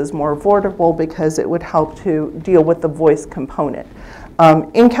services more affordable, because it would help to deal with the voice component.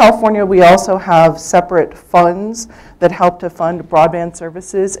 In California, we also have separate funds that help to fund broadband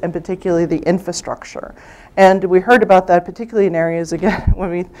services and particularly the infrastructure. And we heard about that particularly in areas, again,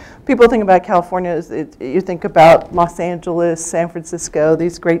 when people think about California, you think about Los Angeles, San Francisco,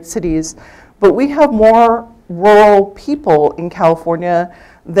 these great cities, but we have more rural people in California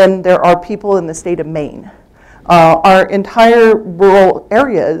than there are people in the state of Maine. Our entire rural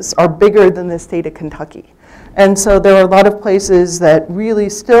areas are bigger than the state of Kentucky. And so there are a lot of places that really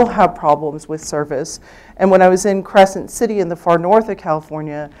still have problems with service. And when I was in Crescent City in the far north of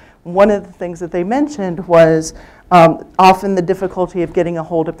California, one of the things that they mentioned was often the difficulty of getting a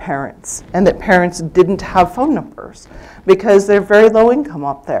hold of parents, and that parents didn't have phone numbers because they're very low income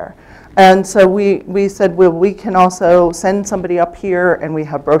up there. And so we said, well, we can also send somebody up here, and we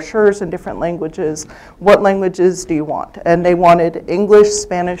have brochures in different languages. What languages do you want? And they wanted English,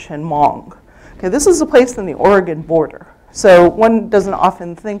 Spanish, and Hmong. Okay, this is a place on the Oregon border. So one doesn't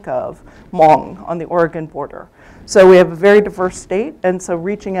often think of Hmong on the Oregon border. So we have a very diverse state, and so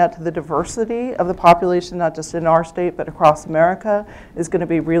reaching out to the diversity of the population, not just in our state, but across America, is going to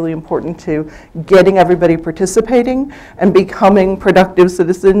be really important to getting everybody participating and becoming productive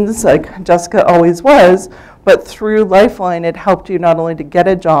citizens, like Jessica always was. But through Lifeline, it helped you not only to get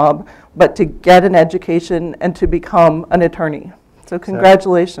a job, but to get an education and to become an attorney. So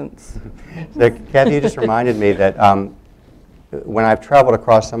congratulations. So Kathy, you just reminded me that when I've traveled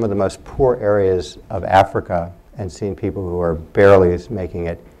across some of the most poor areas of Africa and seen people who are barely making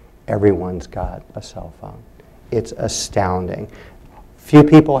it, everyone's got a cell phone. It's astounding. Few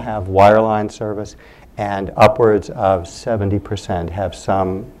people have wireline service, and upwards of 70% have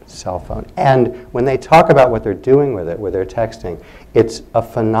some cell phone. And when they talk about what they're doing with it, with their texting, it's a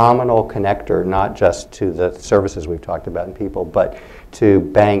phenomenal connector, not just to the services we've talked about in people, but to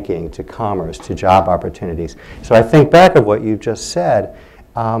banking, to commerce, to job opportunities. So I think back of what you just said,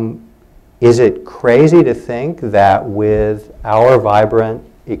 is it crazy to think that with our vibrant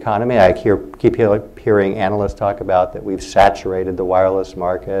economy, I keep hearing analysts talk about that we've saturated the wireless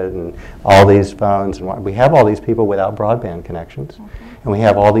market and all these phones, and we have all these people without broadband connections, and we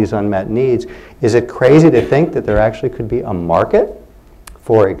have all these unmet needs. Is it crazy to think that there actually could be a market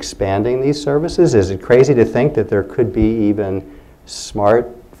for expanding these services? Is it crazy to think that there could be even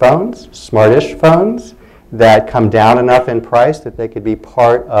smartphones, smartish phones, that come down enough in price that they could be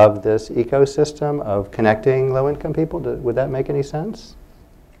part of this ecosystem of connecting low-income people? Would that make any sense?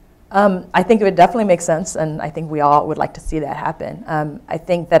 I think it would definitely make sense, and I think we all would like to see that happen. I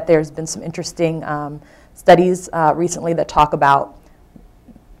think that there's been some interesting studies recently that talk about,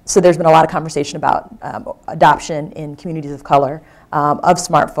 so there's been a lot of conversation about adoption in communities of color of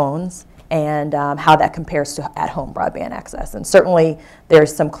smartphones, and how that compares to at-home broadband access. And certainly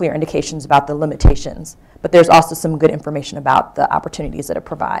there's some clear indications about the limitations, but there's also some good information about the opportunities that it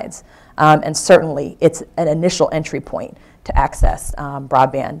provides. And certainly it's an initial entry point to access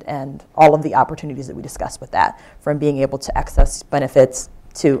broadband and all of the opportunities that we discussed with that, from being able to access benefits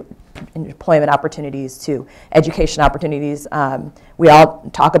to employment opportunities to education opportunities. We all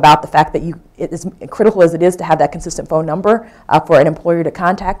talk about the fact that it is critical as it is to have that consistent phone number for an employer to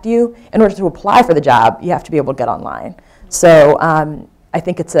contact you. In order to apply for the job, you have to be able to get online. So I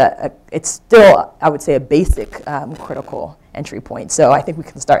think it's still, I would say, a basic critical entry point. So I think we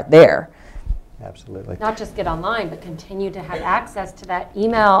can start there. Absolutely. Not just get online, but continue to have access to that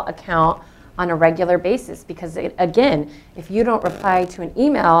email account on a regular basis, because again, if you don't reply to an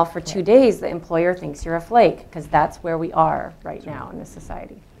email for 2 days, the employer thinks you're a flake, because that's where we are right now in this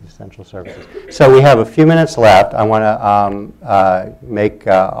society. Essential services. So we have a few minutes left. I want to make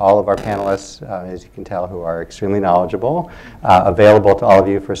all of our panelists, as you can tell, who are extremely knowledgeable, available to all of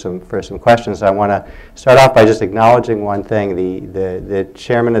you for some questions. I want to start off by just acknowledging one thing. The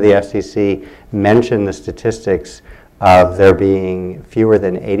chairman of the FCC mentioned the statistics of there being fewer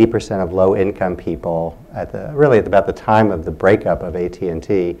than 80% of low-income people at about the time of the breakup of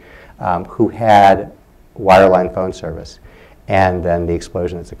AT&T who had wireline phone service, and then the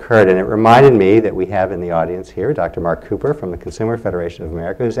explosion that's occurred. And it reminded me that we have in the audience here Dr. Mark Cooper from the Consumer Federation of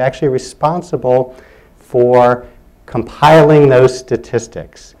America, who's actually responsible for compiling those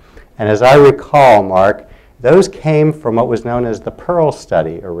statistics. And as I recall, Mark, those came from what was known as the Pearl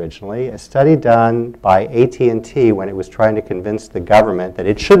study originally, a study done by AT&T when it was trying to convince the government that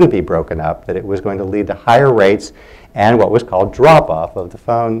it shouldn't be broken up, that it was going to lead to higher rates and what was called drop-off of the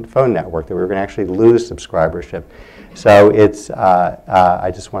phone network, that we were going to actually lose subscribership. So it's,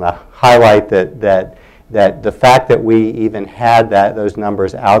 I just want to highlight that the fact that we even had those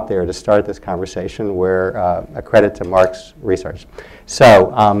numbers out there to start this conversation were a credit to Mark's research.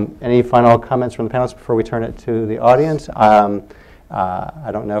 So any final comments from the panelists before we turn it to the audience? I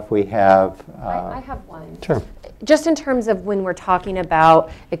don't know if we have... I have one. Sure. Just in terms of when we're talking about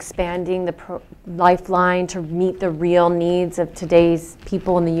expanding the Lifeline to meet the real needs of today's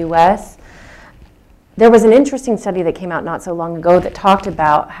people in the U.S., there was an interesting study that came out not so long ago that talked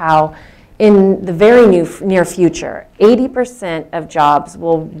about how in the very near future, 80% of jobs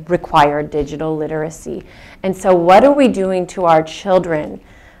will require digital literacy. And so what are we doing to our children?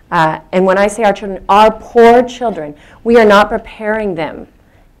 And when I say our children, our poor children, we are not preparing them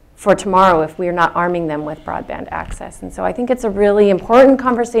for tomorrow if we are not arming them with broadband access. And so I think it's a really important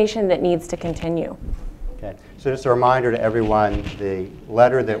conversation that needs to continue. Okay. So just a reminder to everyone, the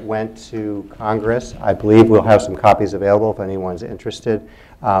letter that went to Congress, I believe we'll have some copies available if anyone's interested.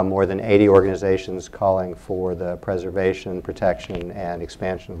 More than 80 organizations calling for the preservation, protection, and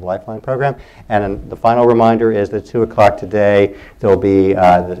expansion of the Lifeline program. And the final reminder is that 2 o'clock today, there'll be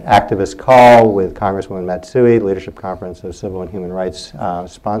the activist call with Congresswoman Matsui, Leadership Conference of Civil and Human Rights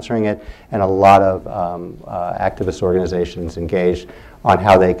sponsoring it, and a lot of activist organizations engaged on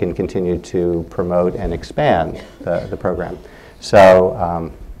how they can continue to promote and expand the program.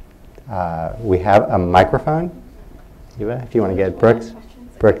 So we have a microphone. If you want to get Brooks.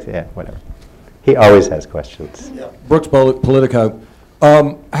 Brooks, yeah, whatever. He always has questions. Yeah. Brooks Politico.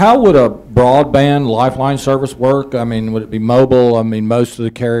 How would a broadband Lifeline service work? I mean, would it be mobile? I mean, most of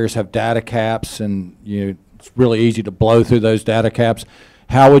the carriers have data caps, and it's really easy to blow through those data caps.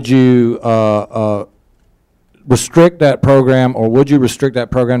 How would you restrict that program, or would you restrict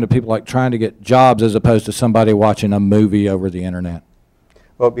that program to people like trying to get jobs as opposed to somebody watching a movie over the internet?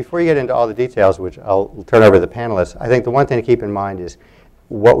 Well, before you get into all the details, which I'll turn over to the panelists, I think the one thing to keep in mind is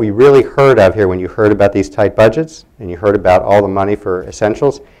what we really heard of here when you heard about these tight budgets and you heard about all the money for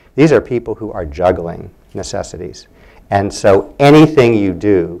essentials, these are people who are juggling necessities. And so anything you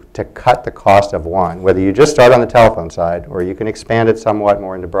do to cut the cost of one, whether you just start on the telephone side or you can expand it somewhat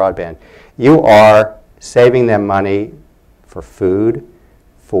more into broadband, you are saving them money for food,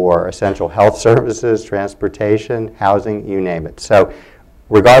 for essential health services, transportation, housing, you name it. So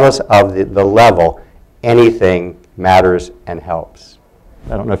regardless of the level, anything matters and helps.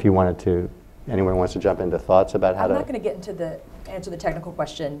 I don't know if you wanted to, anyone wants to jump into thoughts about how to... I'm not going to get into answer the technical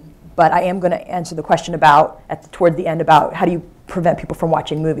question, but I am going to answer the question about, toward the end, about how do you prevent people from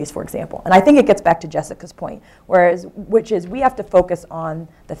watching movies, for example. And I think it gets back to Jessica's point, which is we have to focus on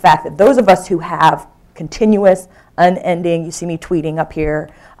the fact that those of us who have continuous, unending, you see me tweeting up here,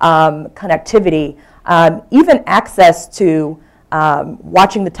 connectivity, even access to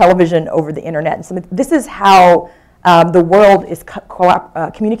watching the television over the internet. And so this is how the world is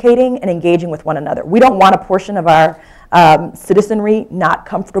communicating and engaging with one another. We don't want a portion of our citizenry not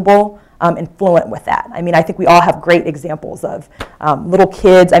comfortable and fluent with that. I mean, I think we all have great examples of little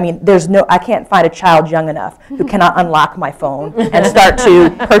kids. I mean, I can't find a child young enough who cannot unlock my phone and start to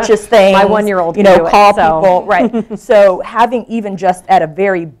purchase things. My 1-year-old you know, can do call it, so. people, right. So having even just at a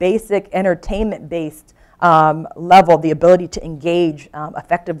very basic entertainment-based level, the ability to engage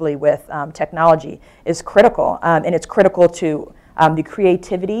effectively with technology is critical. And it's critical to the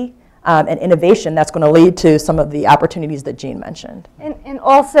creativity and innovation that's going to lead to some of the opportunities that Jean mentioned. And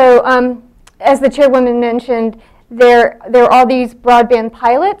also, as the chairwoman mentioned, there are all these broadband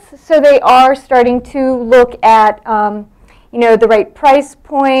pilots, so they are starting to look at you know, the right price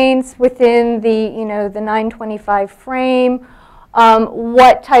points within the, you know, the 925 frame,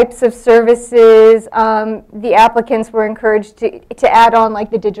 what types of services the applicants were encouraged to add on,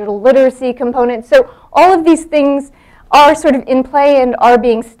 like the digital literacy component. So all of these things are sort of in play and are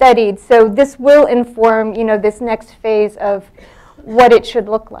being studied. So this will inform, you know, this next phase of what it should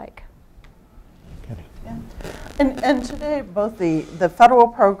look like. And today, both the federal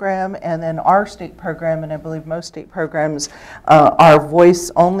program and then our state program, and I believe most state programs, are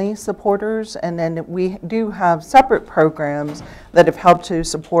voice-only supporters. And then we do have separate programs that have helped to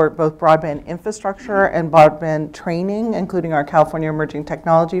support both broadband infrastructure and broadband training, including our California Emerging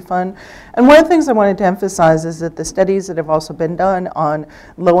Technology Fund. And one of the things I wanted to emphasize is that the studies that have also been done on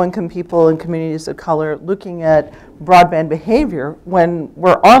low-income people and communities of color looking at broadband behavior when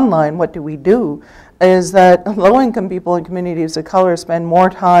we're online, what do we do? Is that low-income people and communities of color spend more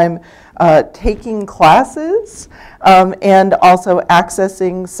time taking classes and also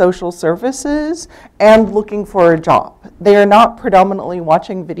accessing social services and looking for a job. They are not predominantly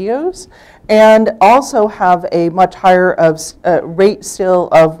watching videos and also have a much higher rate still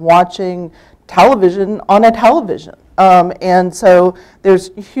of watching television on a television. And so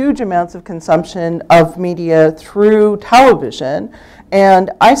there's huge amounts of consumption of media through television. And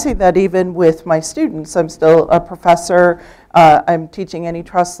I see that even with my students. I'm still a professor. I'm teaching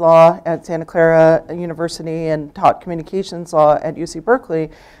antitrust law at Santa Clara University and taught communications law at UC Berkeley.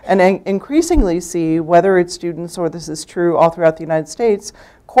 And I increasingly see, whether it's students or this is true all throughout the United States,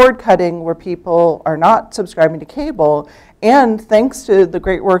 cord cutting where people are not subscribing to cable. And thanks to the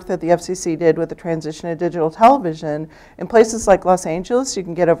great work that the FCC did with the transition to digital television, in places like Los Angeles, you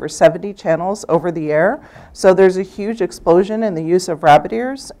can get over 70 channels over the air. So there's a huge explosion in the use of rabbit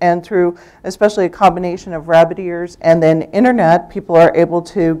ears. And through especially a combination of rabbit ears and then internet, people are able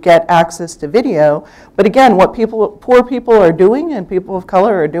to get access to video. But again, what poor people are doing and people of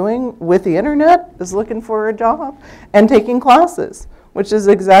color are doing with the internet is looking for a job and taking classes, which is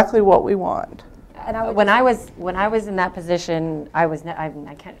exactly what we want. And when I was in that position, I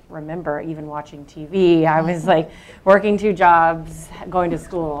can't remember even watching TV. I was like working 2 jobs, going to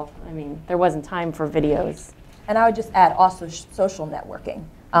school. I mean, there wasn't time for videos. And I would just add also social networking,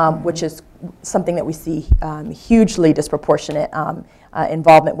 which is something that we see hugely disproportionate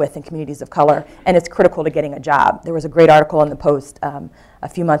involvement with in communities of color, and it's critical to getting a job. There was a great article in the Post a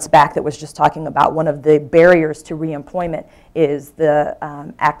few months back that was just talking about one of the barriers to reemployment is the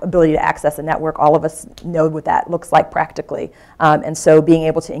ability to access a network. All of us know what that looks like practically, and so being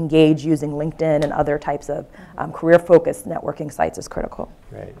able to engage using LinkedIn and other types of career-focused networking sites is critical.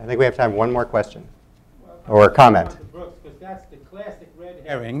 Great. I think we have time for one more question or comment. Because that's the classic red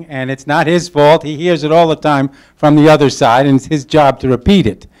herring, and it's not his fault. He hears it all the time from the other side, and it's his job to repeat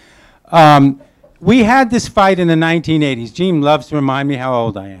it. We had this fight in the 1980s. Jean loves to remind me how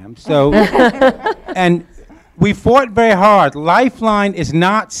old I am. So, and we fought very hard. Lifeline is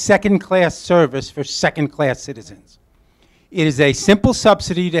not second-class service for second-class citizens. It is a simple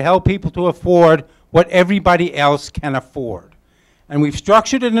subsidy to help people to afford what everybody else can afford. And we've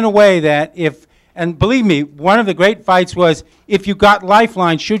structured it in a way that if, and believe me, one of the great fights was, if you got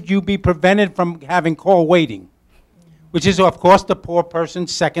Lifeline, should you be prevented from having call waiting? Which is, of course, the poor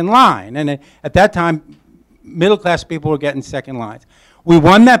person's second line. And at that time, middle-class people were getting second lines. We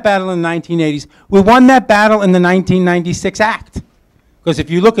won that battle in the 1980s. We won that battle in the 1996 Act. Because if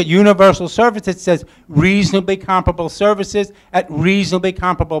you look at universal service, it says reasonably comparable services at reasonably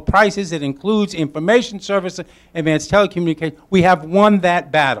comparable prices. It includes information services, advanced telecommunications. We have won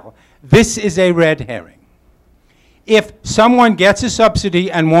that battle. This is a red herring. If someone gets a subsidy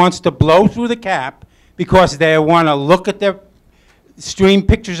and wants to blow through the cap because they want to look at their stream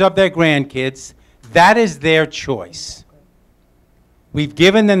pictures of their grandkids, that is their choice. We've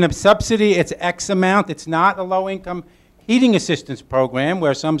given them the subsidy. It's X amount. It's not a low-income heating assistance program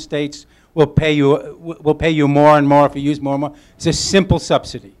where some states will pay you more and more if you use more and more. It's a simple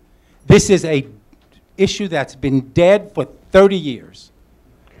subsidy. This is an issue that's been dead for 30 years.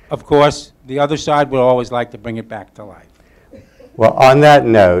 of course, the other side would always like to bring it back to life. Well, on that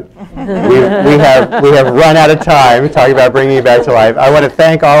note, we have run out of time talking about bringing it back to life. I want to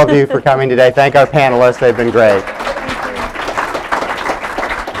thank all of you for coming today. Thank our panelists. They've been great.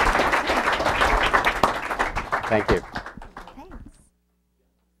 Thank you.